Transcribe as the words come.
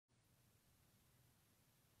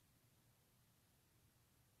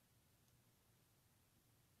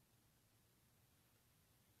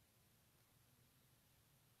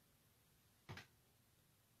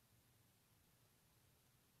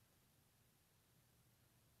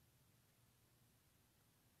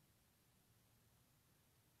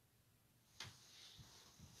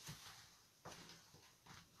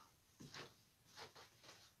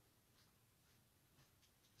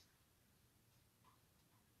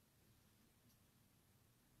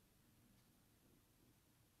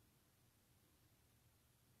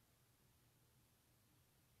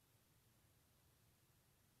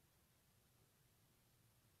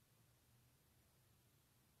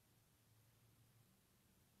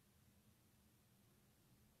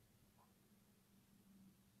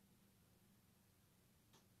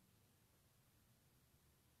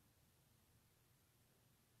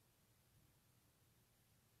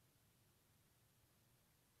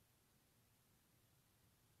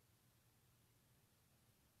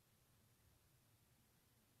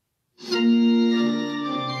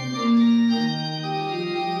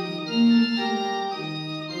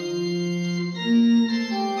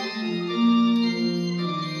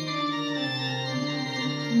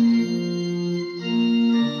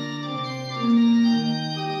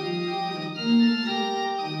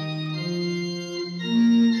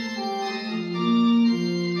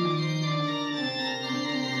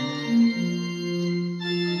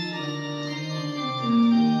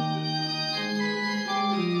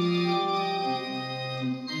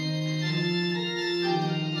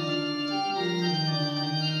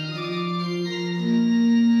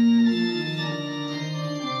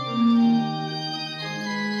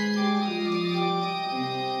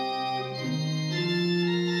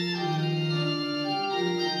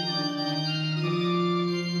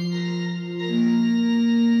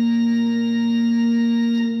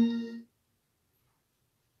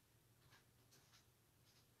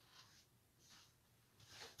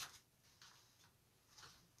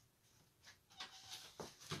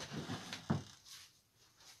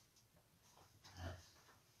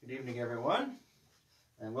evening, everyone,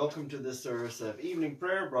 and welcome to this service of evening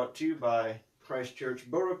prayer brought to you by Christ Church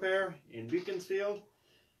Bow Repair in Beaconsfield.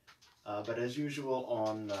 But as usual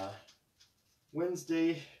on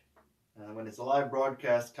Wednesday, when it's a live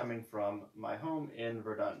broadcast coming from my home in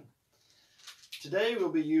Verdun. Today we'll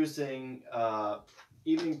be using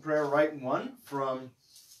Evening Prayer Rite 1 from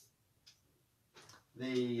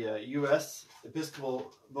the U.S.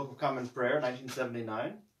 Episcopal Book of Common Prayer,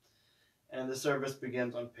 1979. And the service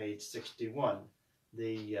begins on page 61.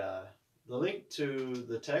 The link to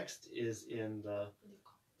the text is in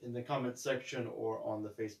the comment section or on the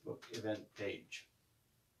Facebook event page.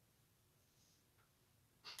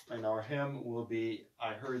 And our hymn will be,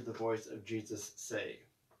 I Heard the Voice of Jesus Say.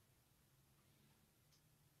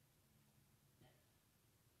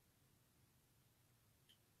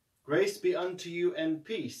 Grace be unto you and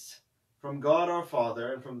peace from God our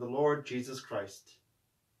Father and from the Lord Jesus Christ.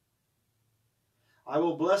 I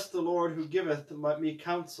will bless the Lord who giveth me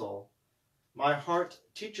counsel. My heart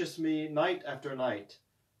teacheth me night after night.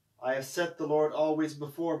 I have set the Lord always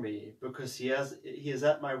before me, because he is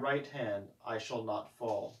at my right hand, I shall not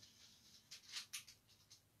fall.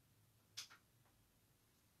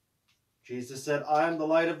 Jesus said, I am the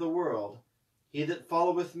light of the world. He that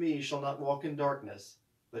followeth me shall not walk in darkness,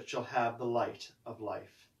 but shall have the light of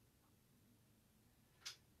life.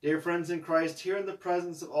 Dear friends in Christ, here in the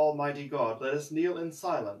presence of Almighty God, let us kneel in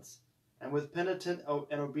silence, and with penitent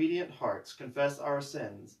and obedient hearts confess our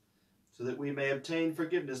sins, so that we may obtain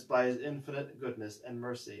forgiveness by his infinite goodness and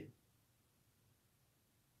mercy.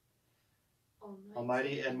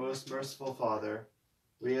 Almighty and most merciful Father,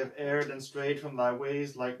 we have erred and strayed from thy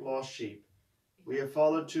ways like lost sheep. We have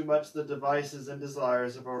followed too much the devices and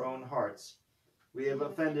desires of our own hearts. We have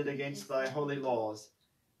offended against thy holy laws.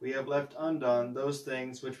 We have left undone those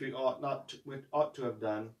things which we ought to have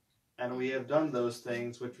done, and we have done those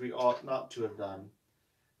things which we ought not to have done.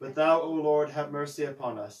 But thou, O Lord, have mercy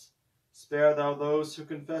upon us. Spare thou those who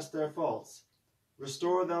confess their faults.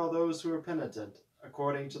 Restore thou those who are penitent,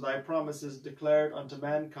 according to thy promises declared unto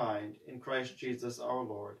mankind in Christ Jesus our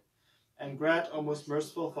Lord. And grant, O most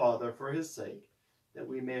merciful Father, for his sake, that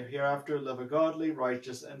we may hereafter live a godly,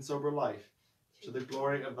 righteous, and sober life, to the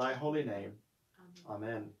glory of thy holy name.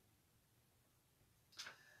 Amen.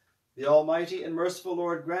 The Almighty and merciful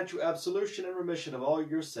Lord grant you absolution and remission of all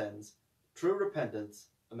your sins, true repentance,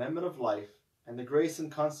 amendment of life, and the grace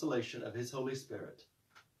and consolation of his Holy Spirit.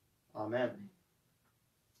 Amen.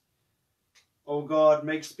 O God,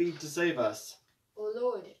 make speed to save us. O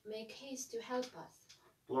Lord, make haste to help us.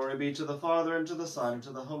 Glory be to the Father, and to the Son, and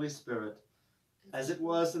to the Holy Spirit, as it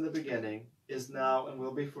was in the beginning, is now, and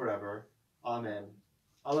will be forever. Amen.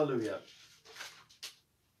 Alleluia.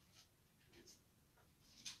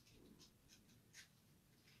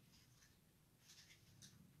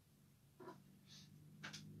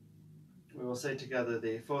 We will say together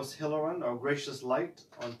the Phos Hilaron, O gracious light,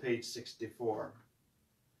 on page 64.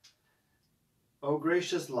 O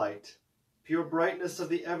gracious light, pure brightness of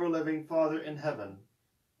the ever-living Father in heaven,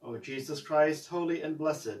 O Jesus Christ, holy and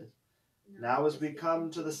blessed, now as we come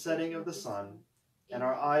to the setting of the sun, and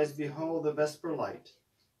our eyes behold the vesper light,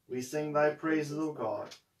 we sing thy praises, O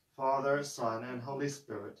God, Father, Son, and Holy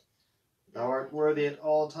Spirit. Thou art worthy at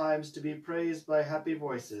all times to be praised by happy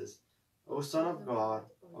voices, O Son of God,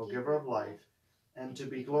 O Giver of life, and to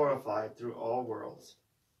be glorified through all worlds.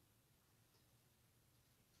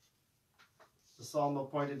 The psalm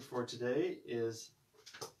appointed for today is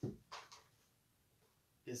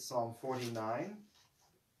Psalm 49.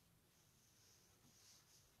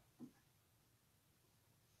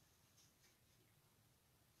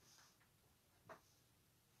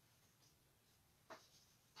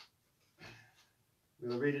 We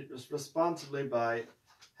will read it responsively by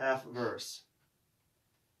half verse.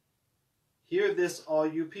 Hear this, all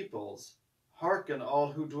you peoples. Hearken, all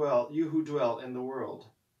you who dwell in the world.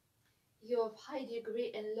 You of high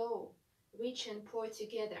degree and low, rich and poor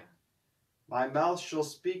together. My mouth shall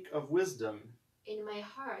speak of wisdom. In my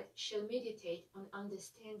heart shall meditate on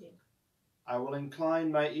understanding. I will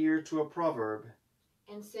incline my ear to a proverb,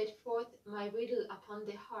 and set forth my riddle upon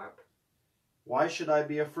the harp. Why should I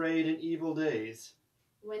be afraid in evil days?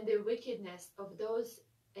 When the wickedness of those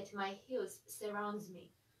at my heels surrounds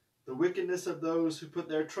me. The wickedness of those who put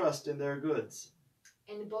their trust in their goods,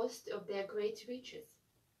 and boast of their great riches.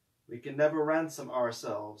 We can never ransom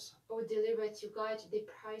ourselves, or deliver to God the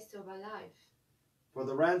price of a life. For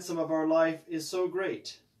the ransom of our life is so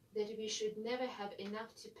great, that we should never have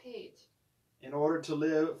enough to pay it, in order to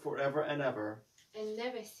live forever and ever, and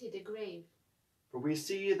never see the grave. For we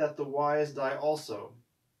see that the wise die also.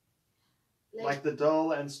 Like the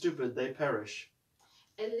dull and stupid they perish.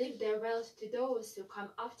 and leave their wealth to those who come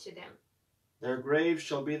after them. Their graves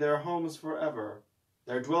shall be their homes forever,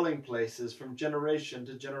 their dwelling places from generation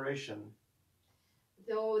to generation.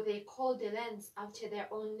 Though they call the lands after their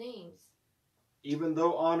own names, Even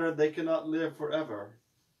though honored, they cannot live forever.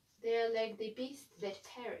 they are like the beasts that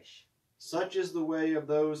perish, Such is the way of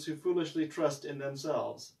those who foolishly trust in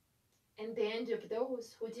themselves. and the end of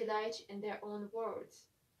those who delight in their own words.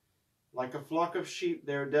 Like a flock of sheep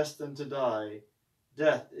they are destined to die.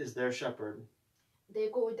 Death is their shepherd. They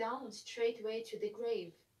go down straightway to the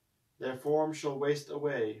grave, Their form shall waste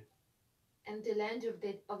away. and the land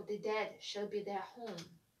of the dead shall be their home.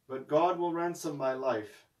 But God will ransom my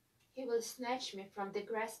life. He will snatch me from the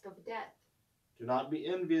grasp of death, Do not be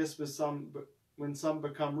envious with when some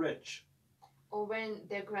become rich. or when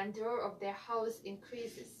the grandeur of their house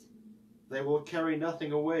increases, They will carry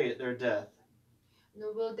nothing away at their death.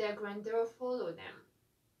 nor will their grandeur follow them.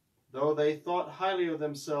 Though they thought highly of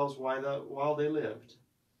themselves while they lived,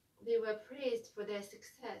 They were praised for their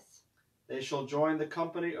success, they shall join the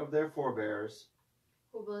company of their forebears,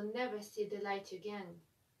 who will never see the light again,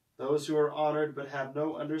 those who are honored but have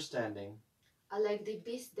no understanding. are like the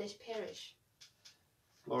beasts that perish.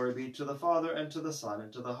 Glory be to the Father, and to the Son,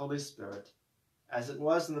 and to the Holy Spirit, as it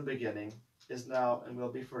was in the beginning, is now, and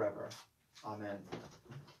will be forever. Amen.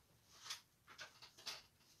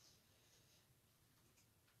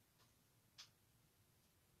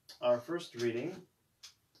 Our first reading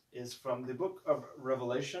is from the book of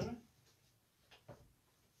Revelation.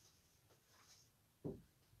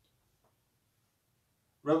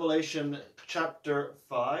 Revelation chapter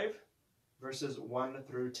 5, verses 1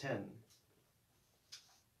 through 10.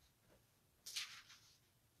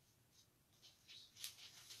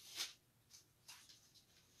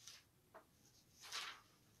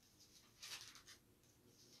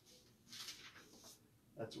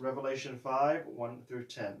 That's Revelation 5, 1 through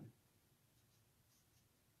 10.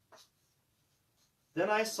 Then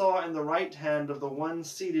I saw in the right hand of the one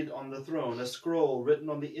seated on the throne a scroll written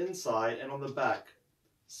on the inside and on the back,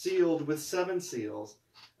 sealed with 7 seals.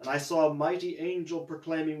 And I saw a mighty angel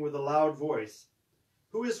proclaiming with a loud voice,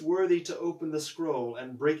 "Who is worthy to open the scroll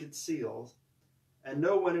and break its seals?" And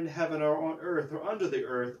no one in heaven or on earth or under the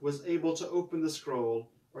earth was able to open the scroll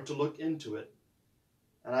or to look into it.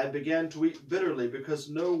 And I began to weep bitterly because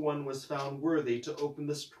no one was found worthy to open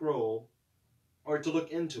the scroll or to look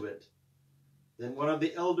into it. Then one of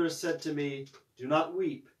the elders said to me, "Do not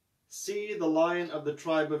weep. See, the Lion of the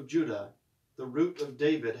tribe of Judah, the Root of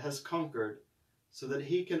David, has conquered, so that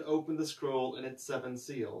he can open the scroll and its 7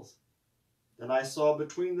 seals." Then I saw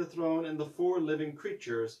between the throne and the 4 living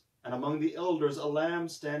creatures, and among the elders, a lamb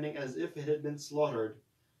standing as if it had been slaughtered,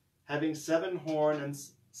 having 7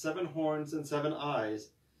 horns and 7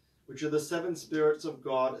 eyes, which are the 7 spirits of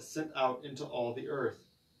God sent out into all the earth.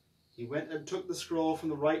 He went and took the scroll from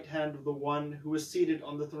the right hand of the one who was seated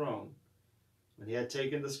on the throne. When he had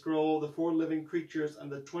taken the scroll, the 4 living creatures and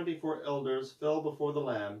the 24 elders fell before the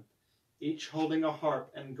Lamb, each holding a harp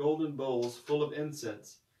and golden bowls full of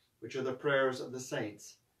incense, which are the prayers of the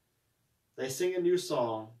saints. They sing a new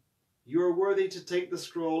song. "You are worthy to take the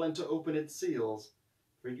scroll and to open its seals,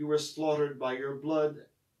 for you were slaughtered by your blood.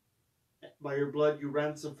 By your blood you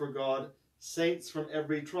ransomed for God saints from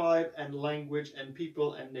every tribe and language and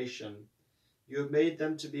people and nation. You have made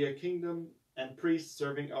them to be a kingdom and priests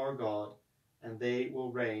serving our God, and they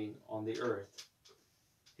will reign on the earth."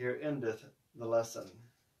 Here endeth the lesson.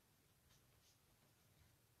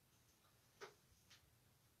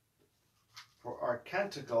 For our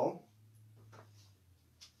canticle,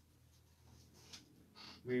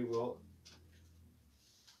 we will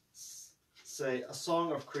say a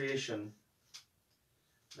song of creation.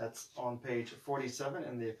 That's on page 47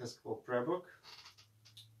 in the Episcopal Prayer Book.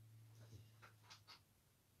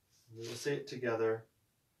 We will say it together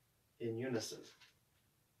in unison.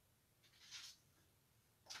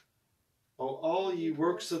 O all ye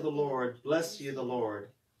works of the Lord, bless ye the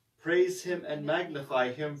Lord. Praise him and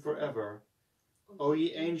magnify him forever. O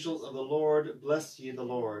ye angels of the Lord, bless ye the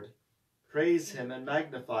Lord. Praise him and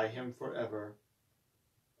magnify him forever.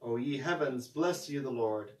 O ye heavens, bless ye the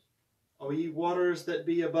Lord. O ye waters that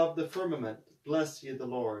be above the firmament, bless ye the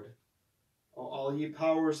Lord. O all ye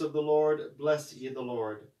powers of the Lord, bless ye the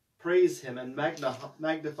Lord. Praise him and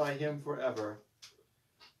magnify him forever.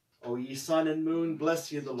 O ye sun and moon,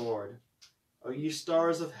 bless ye the Lord. O ye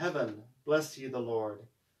stars of heaven, bless ye the Lord.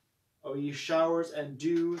 O ye showers and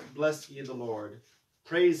dew, bless ye the Lord.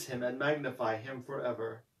 Praise him and magnify him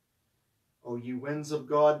forever. O ye winds of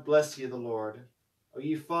God, bless ye the Lord. O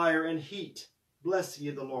ye fire and heat, bless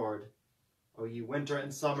ye the Lord. O ye winter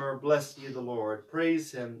and summer, bless ye the Lord.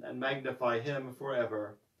 Praise him and magnify him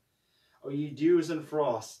forever. O ye dews and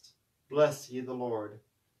frost, bless ye the Lord.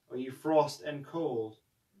 O ye frost and cold,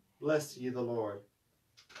 bless ye the Lord.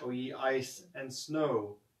 O ye ice and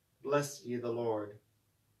snow, bless ye the Lord.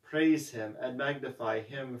 Praise him and magnify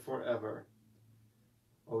him forever.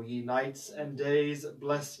 O ye nights and days,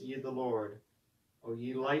 bless ye the Lord. O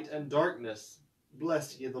ye light and darkness,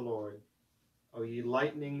 bless ye the Lord. O ye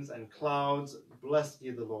lightnings and clouds, bless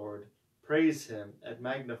ye the Lord. Praise him and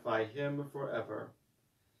magnify him forever.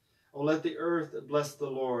 O let the earth bless the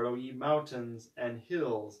Lord. O ye mountains and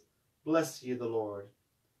hills, bless ye the Lord.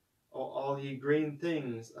 O all ye green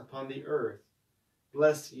things upon the earth,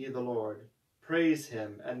 bless ye the Lord. Praise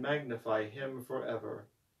him and magnify him forever.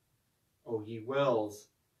 O ye wells,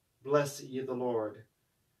 bless ye the Lord.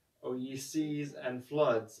 O ye seas and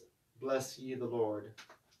floods, bless ye the Lord.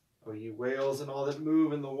 O ye whales and all that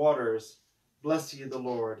move in the waters, bless ye the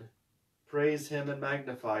Lord. Praise him and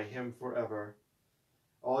magnify him forever.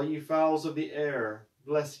 All ye fowls of the air,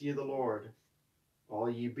 bless ye the Lord.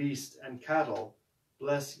 All ye beasts and cattle,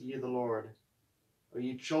 bless ye the Lord. O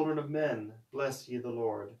ye children of men, bless ye the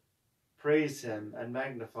Lord. Praise him and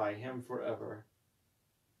magnify him forever.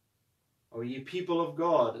 O ye people of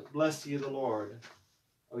God, bless ye the Lord.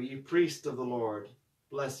 O ye priests of the Lord,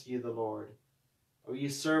 bless ye the Lord. O ye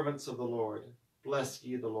servants of the Lord, bless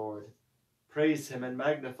ye the Lord. Praise him and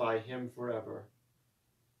magnify him forever.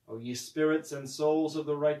 O ye spirits and souls of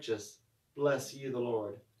the righteous, bless ye the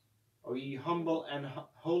Lord. O ye humble and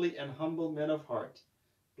holy and humble men of heart,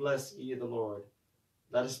 bless ye the Lord.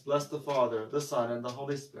 Let us bless the Father, the Son, and the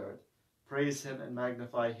Holy Spirit. Praise him and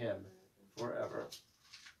magnify him forever.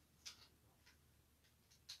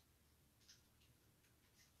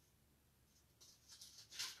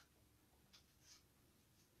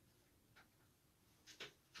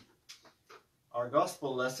 Our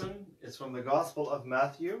gospel lesson is from the Gospel of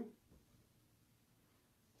Matthew,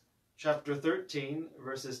 chapter 13,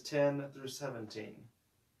 verses 10 through 17.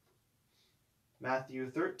 Matthew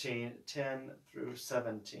 13, 10 through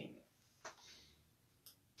 17.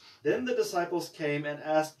 Then the disciples came and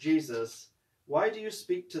asked Jesus, "Why do you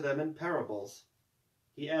speak to them in parables?"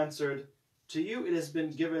 He answered, "To you it has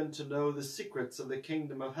been given to know the secrets of the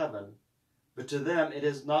kingdom of heaven, but to them it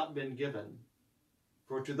has not been given.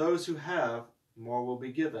 For to those who have, more will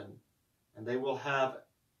be given, and they will have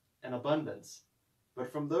an abundance. But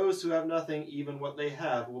from those who have nothing, even what they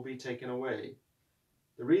have will be taken away.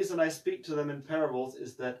 The reason I speak to them in parables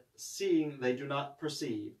is that seeing they do not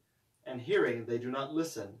perceive, and hearing they do not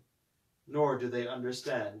listen, nor do they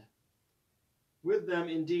understand. With them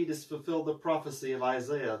indeed is fulfilled the prophecy of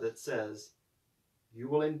Isaiah that says, 'You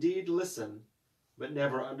will indeed listen, but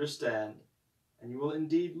never understand, and you will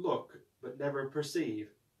indeed look, but never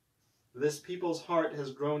perceive. For this people's heart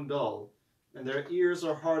has grown dull, and their ears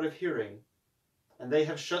are hard of hearing, and they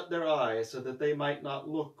have shut their eyes so that they might not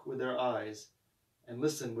look with their eyes, and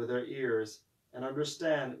listen with their ears, and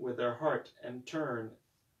understand with their heart, and turn,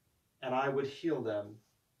 and I would heal them.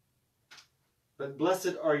 But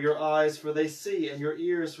blessed are your eyes, for they see, and your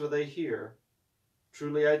ears, for they hear.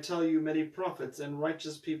 Truly I tell you, many prophets and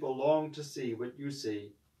righteous people long to see what you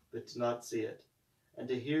see, but did not see it, and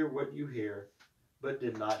to hear what you hear, but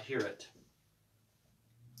did not hear it."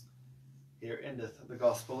 Here endeth the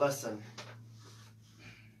gospel lesson.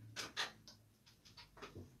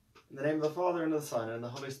 In the name of the Father, and of the Son, and the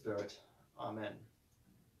Holy Spirit. Amen.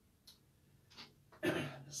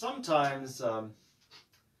 Sometimes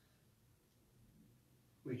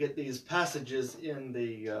we get these passages in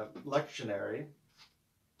the lectionary.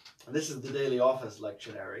 And this is the daily office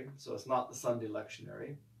lectionary, so it's not the Sunday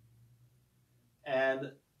lectionary.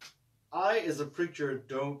 And I, as a preacher,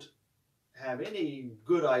 don't have any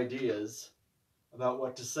good ideas about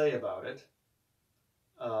what to say about it,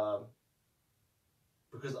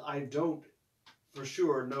 because I don't for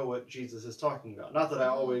sure know what Jesus is talking about. Not that I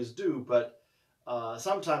always do, but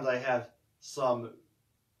sometimes I have some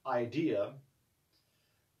idea.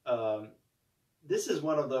 This is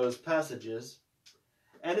one of those passages,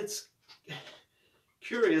 and it's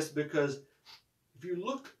curious because if you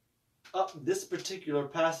look up this particular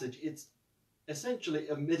passage, it's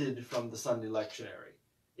essentially omitted from the Sunday lectionary.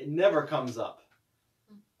 It never comes up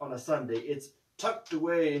on a Sunday. It's tucked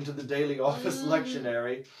away into the daily office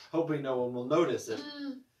lectionary, hoping no one will notice it.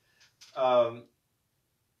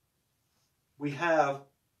 We have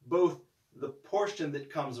both the portion that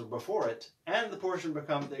comes before it and the portion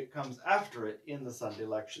that comes after it in the Sunday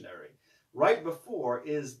lectionary. Right before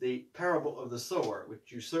is the parable of the sower,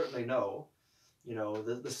 which you certainly know. You know,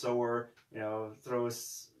 the sower,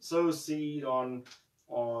 sows seed on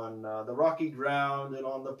the rocky ground and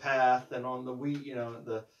on the path and on the wheat,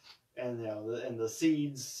 and the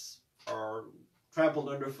seeds are trampled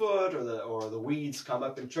underfoot, or the weeds come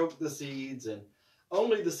up and choke the seeds, and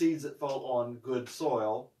only the seeds that fall on good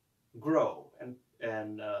soil grow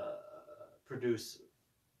and produce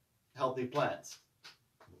healthy plants.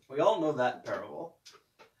 We all know that parable.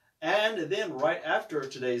 And then right after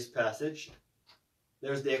today's passage,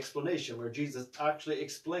 there's the explanation where Jesus actually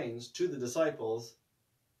explains to the disciples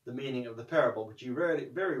the meaning of the parable, which he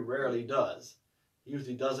very rarely does. He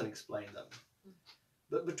usually doesn't explain them.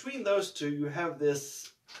 But between those two, you have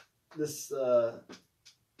this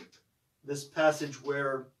passage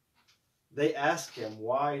where they ask him,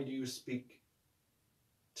 "Why do you speak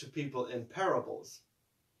to people in parables?"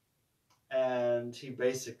 And he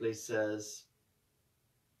basically says,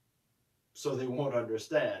 so they won't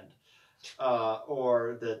understand,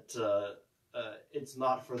 or that it's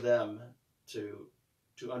not for them to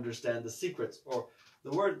understand the secrets. Or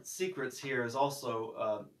the word secrets here is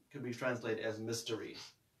also could be translated as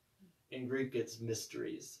mysteries. In Greek, it's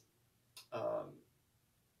mysteries.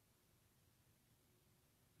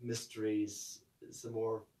 Mysteries is a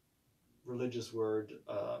more religious word.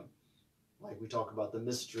 Like we talk about the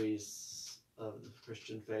mysteries of the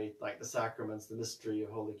Christian faith, like the sacraments, the mystery of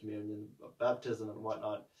Holy Communion, of baptism, and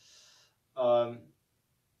whatnot.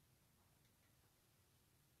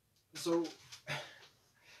 So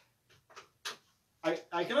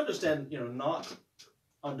I can understand, not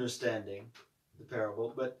understanding the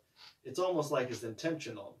parable, but it's almost like it's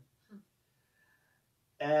intentional.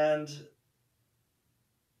 And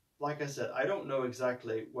like I said, I don't know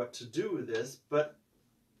exactly what to do with this, but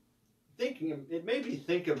it made me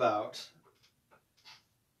think about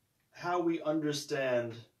how we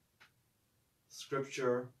understand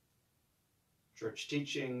Scripture, church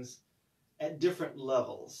teachings, at different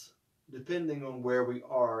levels, depending on where we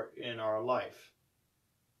are in our life.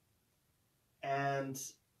 And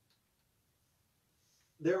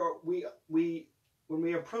when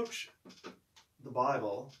we approach the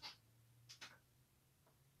Bible,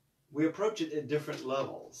 we approach it at different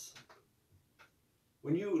levels.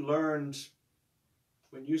 When you learned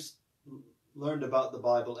about the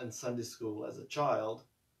Bible in Sunday school as a child,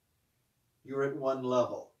 you're at one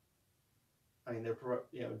level. I mean,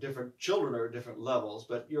 different children are at different levels,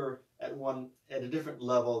 but you're at a different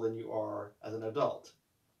level than you are as an adult.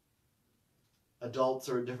 Adults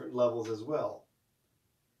are at different levels as well.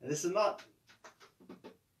 And this is not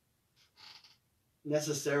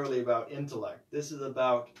necessarily about intellect. This is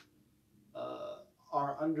about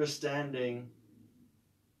our understanding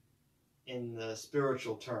in the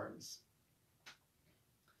spiritual terms.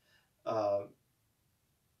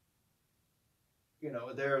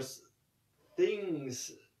 There's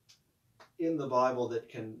things in the Bible that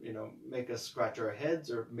can, make us scratch our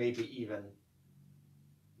heads, or maybe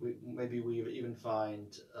we even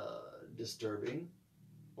find disturbing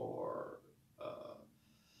or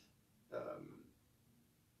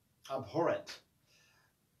abhorrent.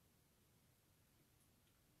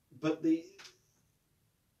 But the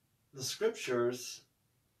Scriptures,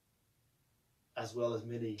 as well as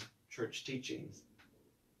many church teachings,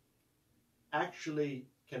 actually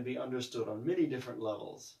can be understood on many different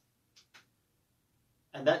levels.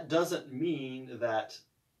 And that doesn't mean that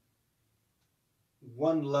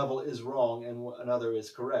one level is wrong and another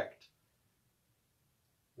is correct.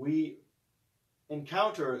 We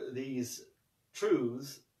encounter these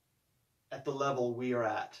truths at the level we are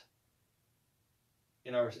at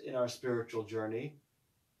in our spiritual journey,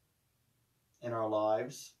 in our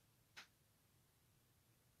lives.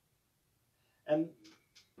 And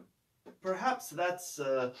perhaps that's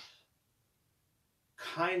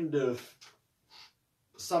kind of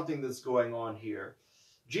something that's going on here.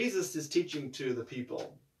 Jesus is teaching to the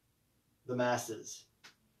people, the masses.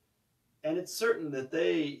 And it's certain that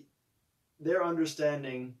their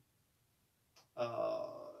understanding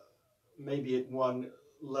maybe at one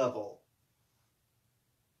level.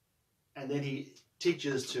 And then he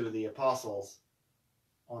teaches to the apostles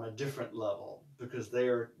on a different level, because they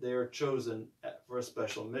are chosen for a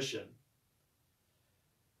special mission.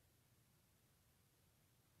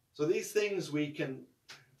 So these things we can,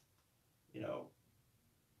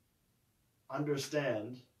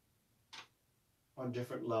 understand on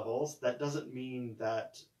different levels. That doesn't mean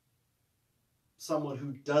that someone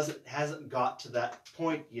who hasn't got to that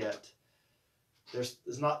point yet, there's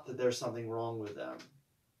not that there's something wrong with them.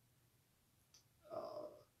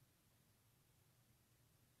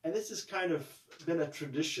 And this has kind of been a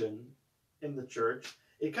tradition in the church.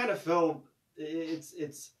 It kind of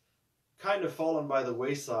it's kind of fallen by the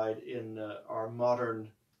wayside in our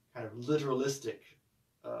modern kind of literalistic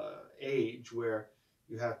age where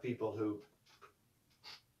you have people who,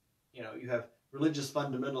 you have religious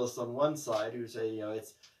fundamentalists on one side who say,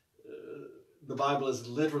 it's the Bible is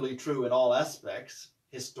literally true in all aspects,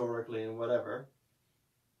 historically and whatever.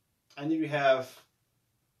 And then you have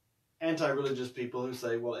anti-religious people who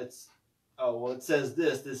say, well, it says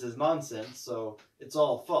this is nonsense, so it's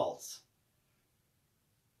all false.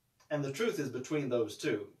 And the truth is between those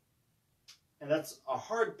two. And that's a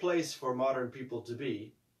hard place for modern people to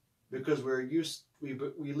be, because we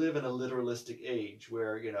live in a literalistic age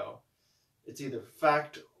where, it's either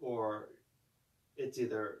fact or it's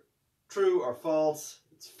either true or false,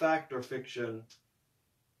 it's fact or fiction,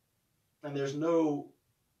 and there's no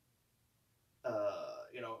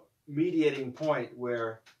mediating point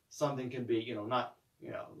where something can be, not,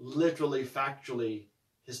 literally factually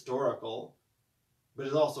historical, but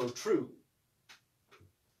is also true.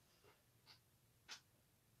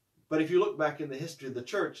 But if you look back in the history of the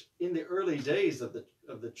church, in the early days of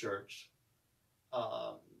the church,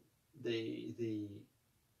 the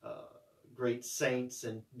great saints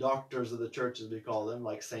and doctors of the church, as we call them,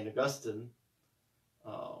 like St. Augustine.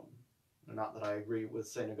 Not that I agree with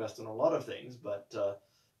St. Augustine on a lot of things, but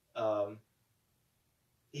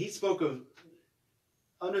he spoke of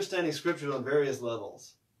understanding Scripture on various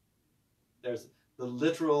levels. There's the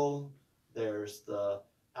literal, there's the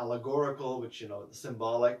allegorical, which, the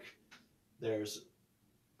symbolic. There's,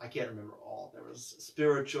 I can't remember all. There was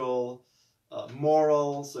spiritual,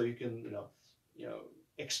 moral, so you can,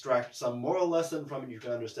 extract some moral lesson from it. You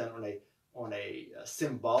can understand on a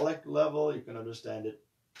symbolic level. You can understand it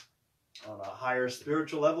on a higher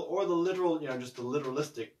spiritual level, or the literal, just the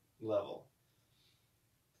literalistic level.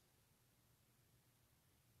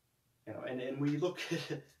 And we look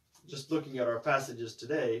at, just looking at our passages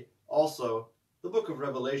today, also the book of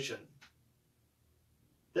Revelation.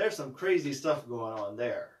 There's some crazy stuff going on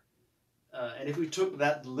there. And if we took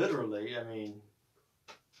that literally,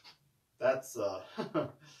 that's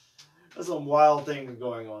there's some wild things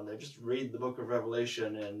going on there. Just read the book of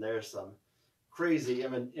Revelation, and there's some crazy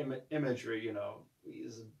imagery.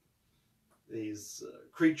 These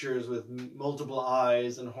creatures with multiple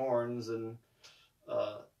eyes and horns, and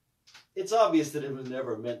it's obvious that it was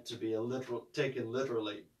never meant to be taken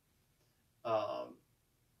literally.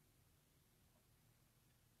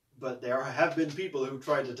 But there have been people who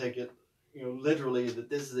tried to take it, literally, that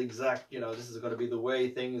this is exact, this is going to be the way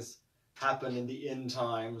things happen in the end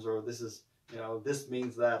times, or this is, this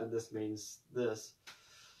means that and this means this.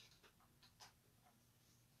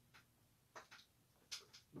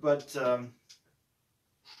 But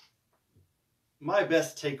my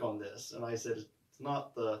best take on this, and I said it's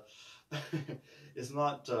not the,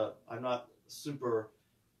 I'm not super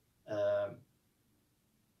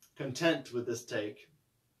content with this take,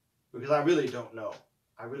 because I really don't know.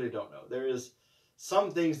 There is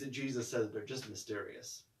some things that Jesus says that are just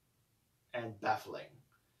mysterious and baffling,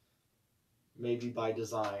 maybe by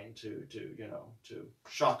design to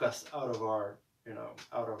shock us out of our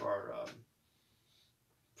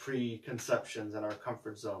preconceptions and our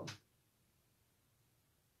comfort zone.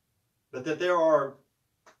 But that there are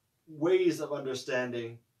ways of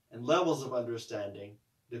understanding and levels of understanding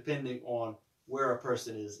depending on where a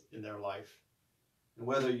person is in their life, and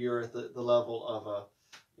whether you're at the level of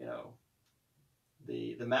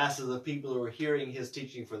the masses of people who are hearing his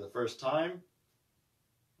teaching for the first time,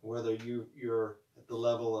 whether you're at the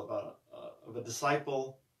level of a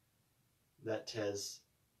disciple that has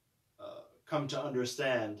come to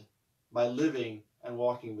understand by living and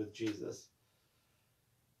walking with Jesus.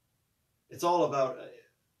 It's all about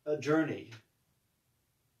a journey.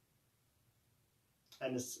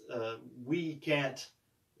 And it's, we can't,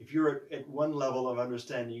 if you're at one level of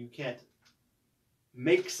understanding, you can't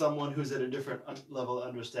make someone who's at a different level of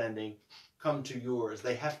understanding come to yours.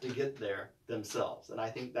 They have to get there themselves. And I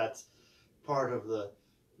think that's part of the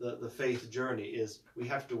faith journey, is we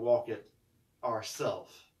have to walk it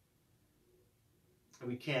ourselves. And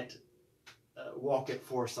we can't walk it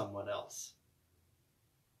for someone else.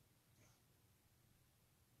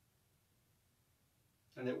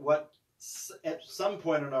 And that what at some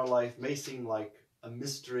point in our life may seem like a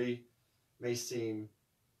mystery, may seem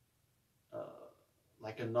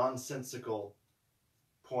like a nonsensical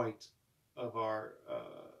point of our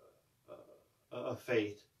of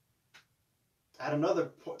faith, at another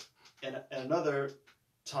point, in another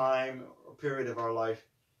time or period of our life,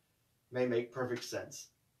 may make perfect sense.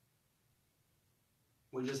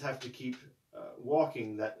 We just have to keep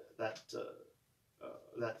walking that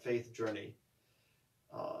faith journey,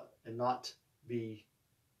 and not be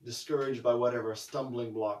discouraged by whatever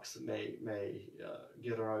stumbling blocks may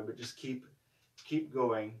get our way, but just keep keep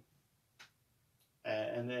going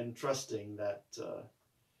and then trusting that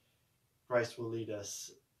Christ will lead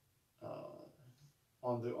us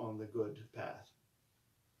on the good path.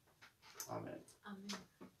 Amen. Amen.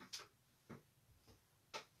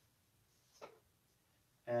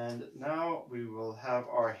 And now we will have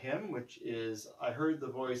our hymn, which is "I Heard the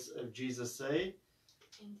Voice of Jesus Say."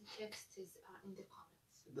 And the text is in the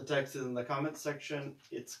comments. The text is in the comments section.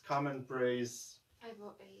 It's Common Praise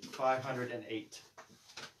 508. 508.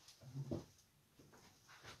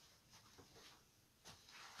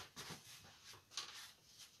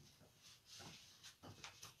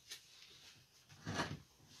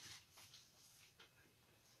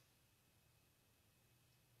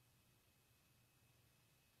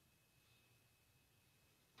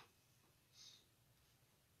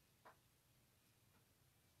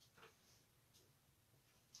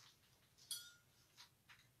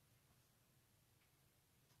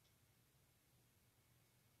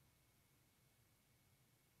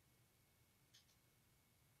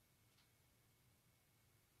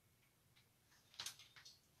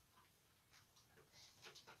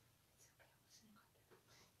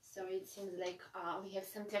 So it seems like we have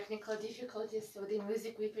some technical difficulties, so the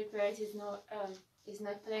music we prepared is not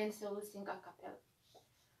playing, so we'll sing a cappella.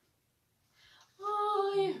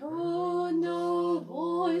 I heard the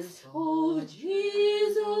voice of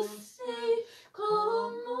Jesus say,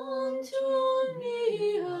 "Come unto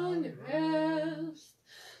me and rest.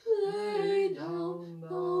 Lay down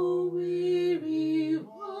the weary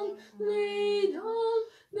one, lay down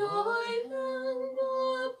thy hand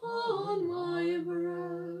upon my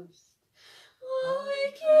breast."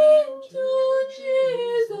 I came to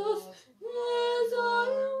Jesus as I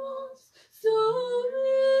was, so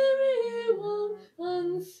weary, one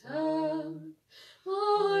and sad.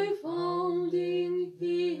 I found in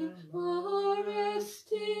Him a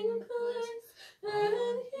resting place,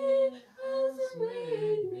 and He has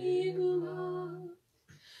made me glad.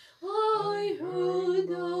 I heard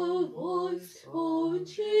the voice of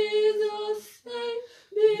Jesus say,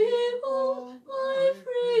 "Behold, I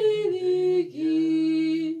freely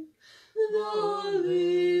give the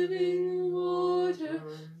living water,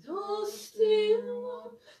 the still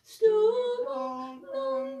one, stood on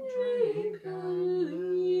and drink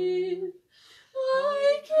and live."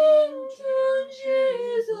 I came to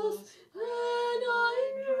Jesus and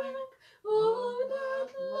I drank of that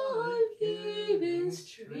life-giving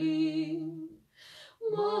stream.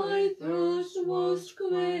 My thirst was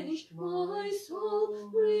quenched, my soul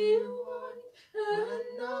revived,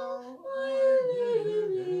 and now I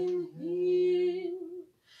live in Him.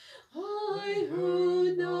 I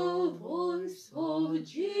heard the voice of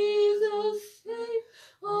Jesus say,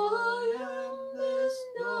 "I am this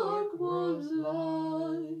dark world's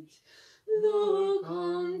light. Look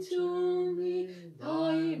unto me,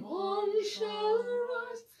 thy morn shall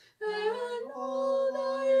rise, and all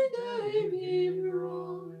thy day be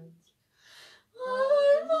bright."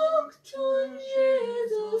 I looked to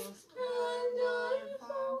Jesus, and I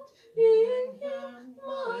found in Him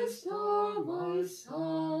my star, my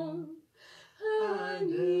sun.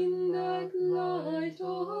 And in that light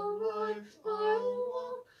of life I'll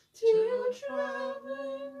walk till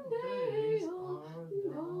traveling days are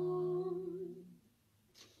done.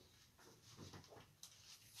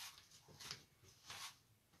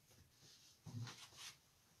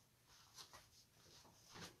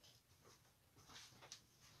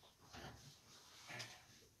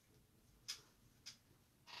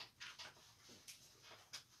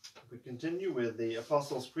 We continue with the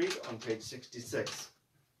Apostles' Creed on page 66.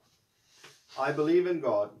 I believe in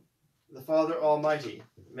God, the Father Almighty,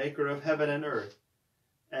 maker of heaven and earth,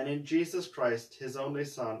 and in Jesus Christ, His only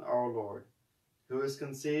Son, our Lord, who is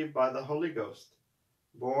conceived by the Holy Ghost,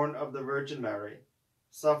 born of the Virgin Mary,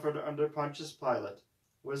 suffered under Pontius Pilate,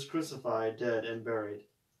 was crucified, dead, and buried.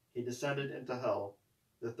 He descended into hell.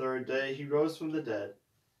 The third day He rose from the dead.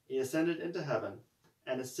 He ascended into heaven,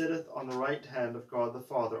 and sitteth on the right hand of God the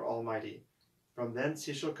Father Almighty. From thence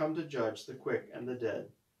He shall come to judge the quick and the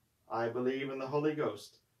dead. I believe in the Holy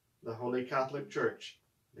Ghost, the Holy Catholic Church,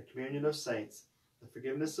 the communion of saints, the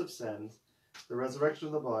forgiveness of sins, the resurrection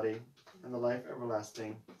of the body, and the life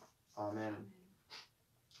everlasting. Amen.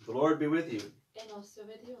 The Lord be with you. And also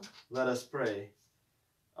with you. Let us pray.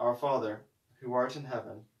 Our Father, who art in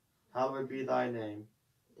heaven, hallowed be thy name.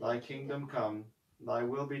 Thy kingdom come, thy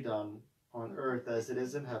will be done, on earth as it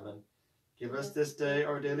is in heaven. Give us this day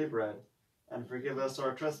our daily bread, and forgive us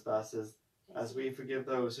our trespasses, as we forgive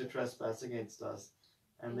those who trespass against us.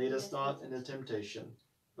 And lead us not into temptation,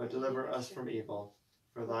 but deliver us from evil.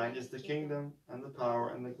 For thine is the kingdom, and the power,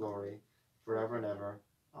 and the glory, forever and ever.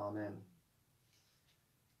 Amen.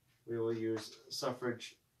 We will use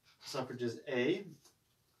suffrages A.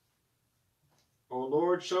 O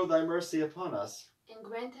Lord, show thy mercy upon us. And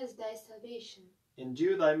grant us thy salvation.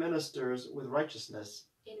 Endue thy ministers with righteousness.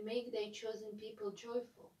 And make thy chosen people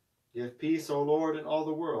joyful. Give peace, O Lord, in all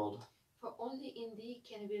the world. For only in thee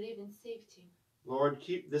can we live in safety. Lord,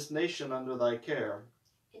 keep this nation under thy care.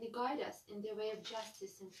 And guide us in the way of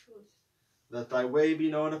justice and truth. Let thy way be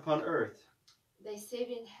known upon earth. Thy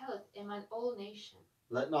saving health among all nations.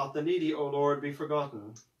 Let not the needy, O Lord, be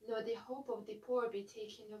forgotten. Nor the hope of the poor be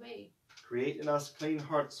taken away. Create in us clean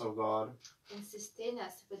hearts, O God. And sustain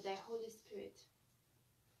us with thy Holy Spirit.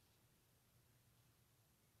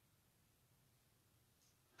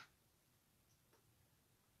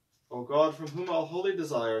 O God, from whom all holy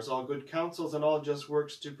desires, all good counsels, and all just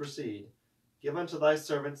works do proceed, give unto thy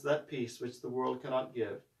servants that peace which the world cannot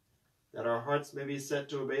give, that our hearts may be set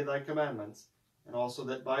to obey thy commandments, and also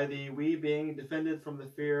that by thee we, being defended from the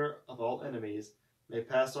fear of all enemies, may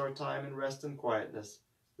pass our time in rest and quietness,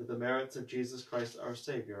 with the merits of Jesus Christ our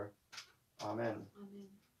Savior. Amen. Amen.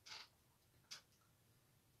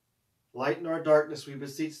 Lighten our darkness, we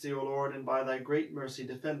beseech thee, O Lord, and by thy great mercy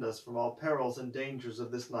defend us from all perils and dangers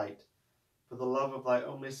of this night, for the love of thy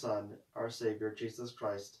only Son, our Savior, Jesus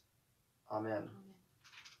Christ. Amen.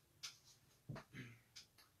 Amen.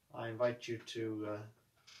 I invite you to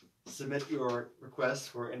submit your requests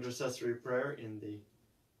for intercessory prayer in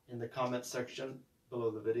the comment section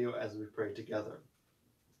below the video as we pray together.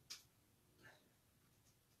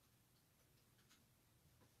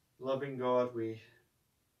 Loving God, we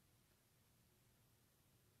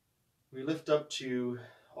lift up to you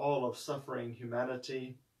all of suffering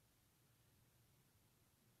humanity.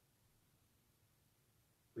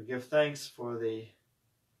 We give thanks for the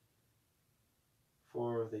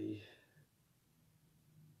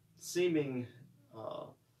seeming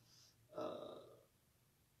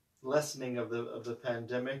lessening of the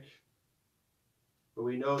pandemic, but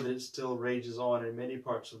we know that it still rages on in many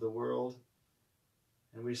parts of the world,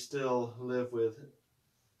 and we still live with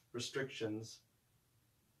restrictions.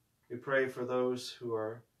 We pray for those who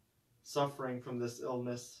are suffering from this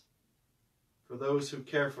illness, for those who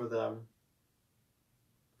care for them,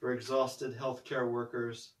 for exhausted healthcare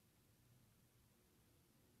workers,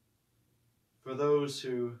 for those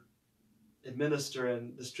who administer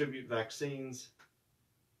and distribute vaccines.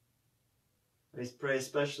 We pray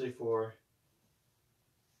especially for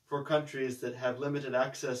countries that have limited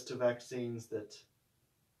access to vaccines, that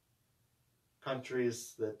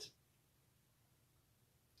countries that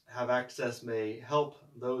have access may help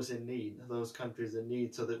those in need, those countries in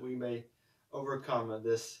need, so that we may overcome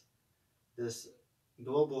this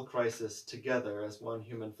global crisis together as one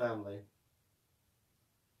human family.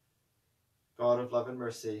 God of love and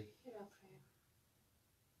mercy, Hear our prayer.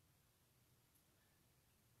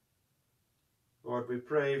 Lord, we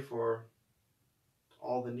pray for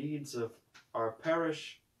all the needs of our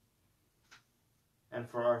parish and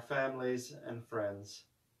for our families and friends.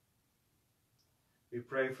 We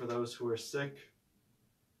pray for those who are sick,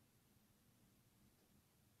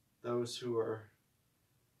 those who are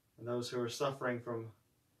suffering from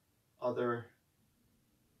other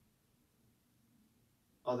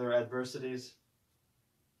adversities.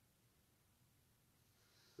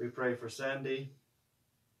 We pray for Sandy.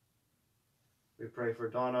 We pray for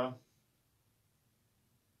Donna.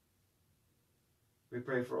 We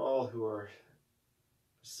pray for all who are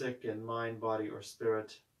sick in mind, body, or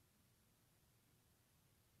spirit.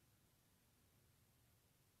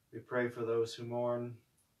 We pray for those who mourn.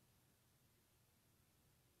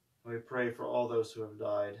 We pray for all those who have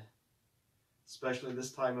died, especially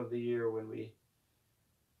this time of the year when we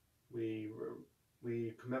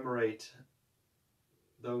commemorate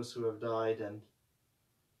those who have died and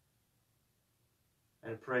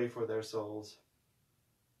pray for their souls.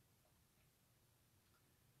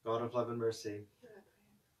 God of love and mercy, Hear our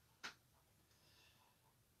prayer.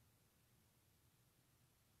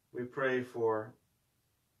 we pray for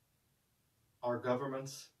our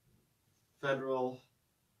governments, federal,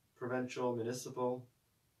 provincial, municipal,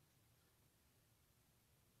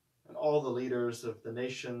 and all the leaders of the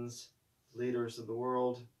nations, leaders of the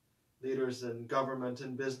world, leaders in government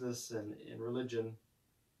and business and in religion.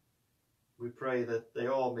 We pray that they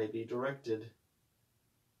all may be directed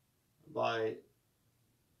by a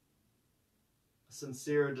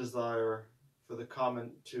sincere desire for the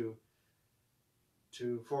common to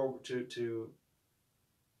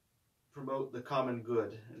promote the common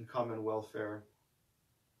good and common welfare.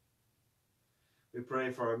 We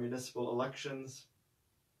pray for our municipal elections,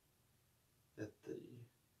 that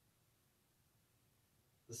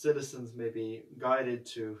the citizens may be guided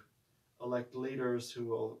to elect leaders who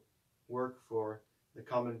will work for the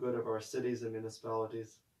common good of our cities and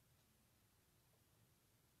municipalities.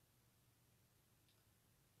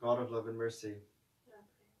 God of love and mercy,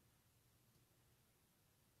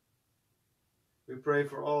 we pray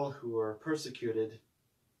for all who are persecuted,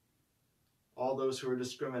 all those who are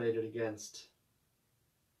discriminated against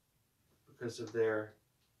because of their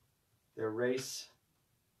race,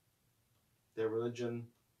 their religion,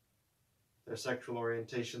 their sexual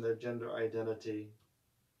orientation, their gender identity,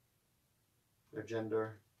 their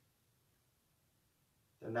gender,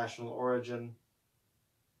 their national origin,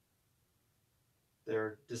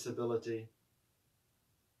 their disability.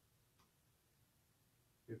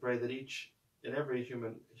 We pray that each and every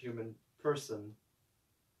human person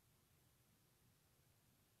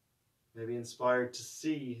may be inspired to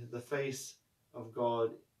see the face of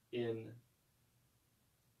God in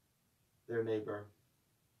their neighbor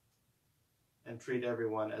and treat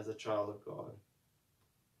everyone as a child of God.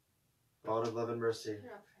 God of love and mercy,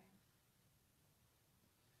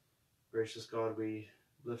 gracious God, we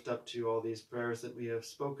lift up to you all these prayers that we have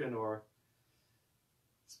spoken,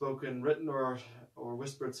 written, or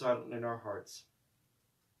whispered silently in our hearts.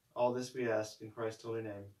 All this we ask in Christ's holy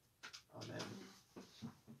name. Amen.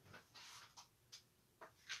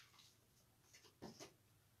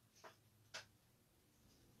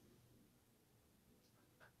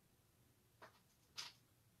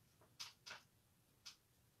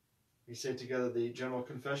 We say together the General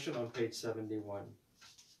Confession on page 71.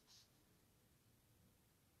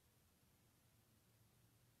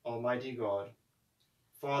 Almighty God,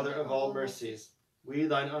 Father of all mercies, we,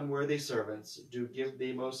 thine unworthy servants, do give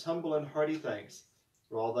thee most humble and hearty thanks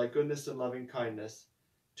for all thy goodness and loving kindness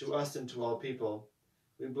to us and to all people.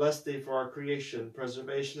 We bless thee for our creation,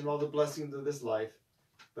 preservation, and all the blessings of this life,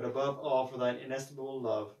 but above all for thine inestimable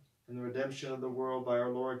love and the redemption of the world by our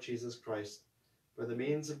Lord Jesus Christ, for the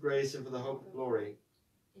means of grace and for the hope of glory.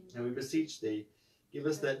 And we beseech thee, give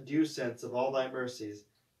us that due sense of all thy mercies,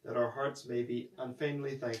 that our hearts may be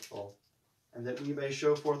unfeignedly thankful, and that we may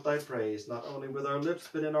show forth thy praise, not only with our lips,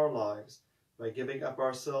 but in our lives, by giving up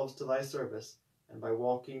ourselves to thy service, and by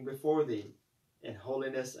walking before thee in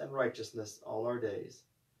holiness and righteousness all our days.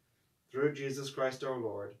 Through Jesus Christ our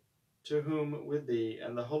Lord, to whom with thee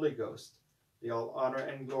and the Holy Ghost be all honor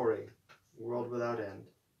and glory, world without end.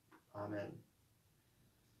 Amen.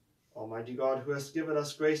 Almighty God, who hast given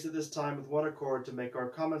us grace at this time with one accord to make our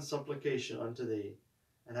common supplication unto thee,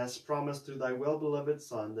 and hast promised through thy well-beloved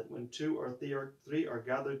Son that when 2 or 3 are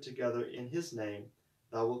gathered together in his name,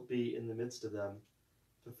 thou wilt be in the midst of them.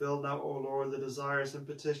 Fulfill now, O Lord, the desires and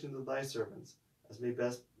petitions of thy servants, as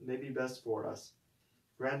may be best for us,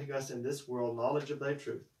 granting us in this world knowledge of thy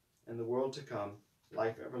truth, and the world to come,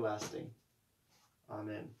 life everlasting.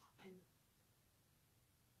 Amen.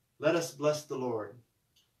 Let us bless the Lord.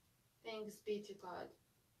 Thanks be to God.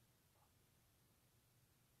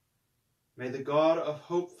 May the God of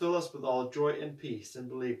hope fill us with all joy and peace in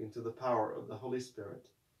believing through the power of the Holy Spirit.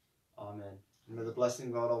 Amen. And may the blessing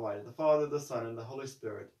of God Almighty, the Father, the Son, and the Holy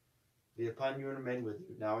Spirit be upon you and remain with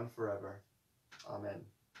you now and forever. Amen.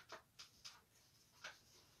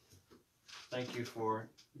 Thank you for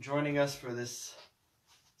joining us for this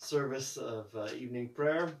service of evening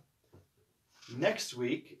prayer. Next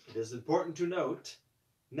week, it is important to note,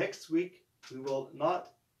 next week we will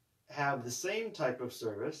not have the same type of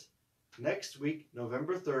service. Next week,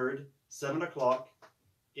 November 3rd, 7 o'clock,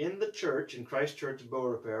 in the church, in Christ Church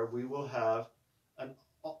Beaurepaire, we will have an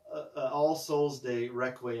All Souls Day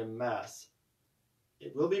Requiem Mass.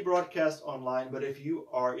 It will be broadcast online, but if you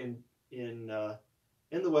are in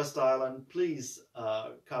the West Island, please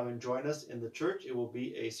come and join us in the church. It will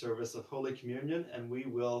be a service of Holy Communion, and we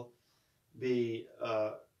will be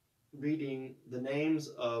reading the names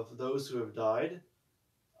of those who have died.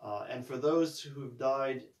 And for those who have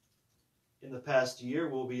died in the past year,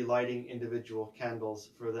 we'll be lighting individual candles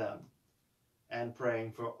for them and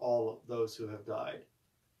praying for all those who have died.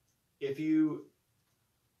 If you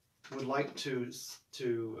would like to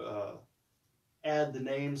add the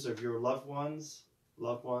names of your loved ones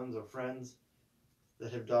or friends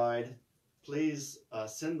that have died, please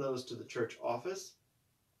send those to the church office.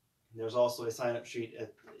 There's also a sign-up sheet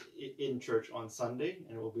in church on Sunday,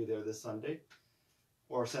 and it will be there this Sunday,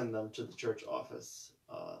 or send them to the church office.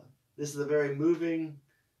 This is a very moving,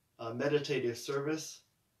 meditative service,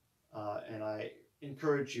 and I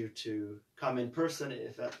encourage you to come in person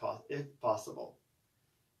if possible.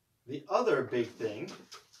 The other big thing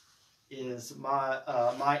is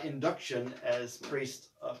my induction as priest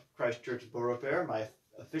of Christ Church Beaurepaire, my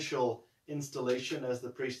official installation as the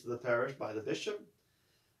priest of the parish by the bishop.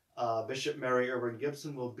 Bishop Mary Irwin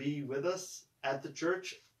Gibson will be with us at the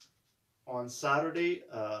church on Saturday,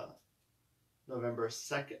 November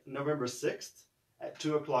 6th at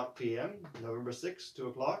 2 o'clock p.m., November 6th, 2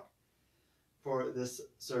 o'clock, for this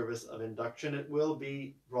service of induction. It will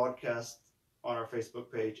be broadcast on our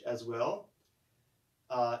Facebook page as well.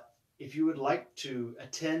 If you would like to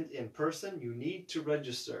attend in person, you need to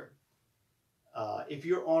register. If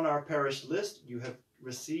you're on our parish list, you have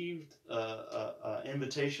received an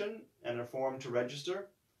invitation and a form to register.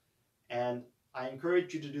 And I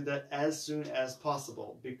encourage you to do that as soon as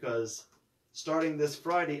possible, because starting this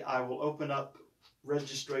Friday, I will open up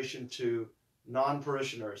registration to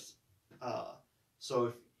non-parishioners.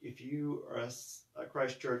 So if you are a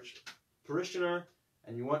Christ Church parishioner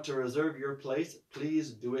and you want to reserve your place,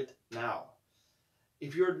 please do it now.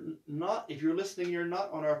 If you're listening, you're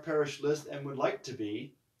not on our parish list and would like to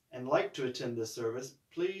be, and like to attend this service,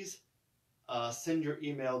 please send your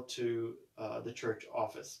email to the church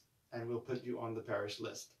office, and we'll put you on the parish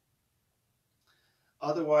list.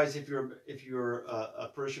 Otherwise, if you're a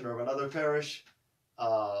parishioner of another parish,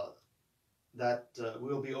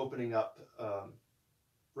 we'll be opening up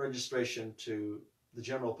registration to the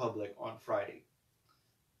general public on Friday.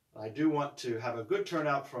 I do want to have a good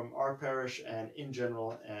turnout from our parish and in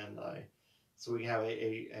general, and so we can have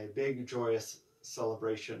a big, joyous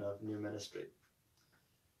celebration of new ministry.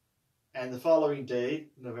 And the following day,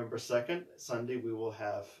 November 2nd, Sunday, we will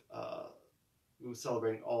have we're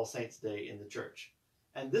celebrating All Saints' Day in the church.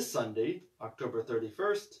 And this Sunday, October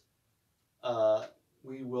 31st,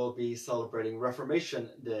 we will be celebrating Reformation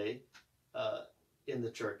Day in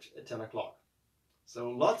the church at 10 o'clock. So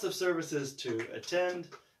lots of services to attend,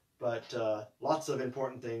 but lots of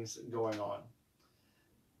important things going on.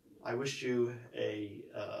 I wish you a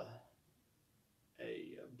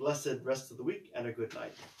blessed rest of the week and a good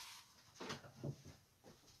night.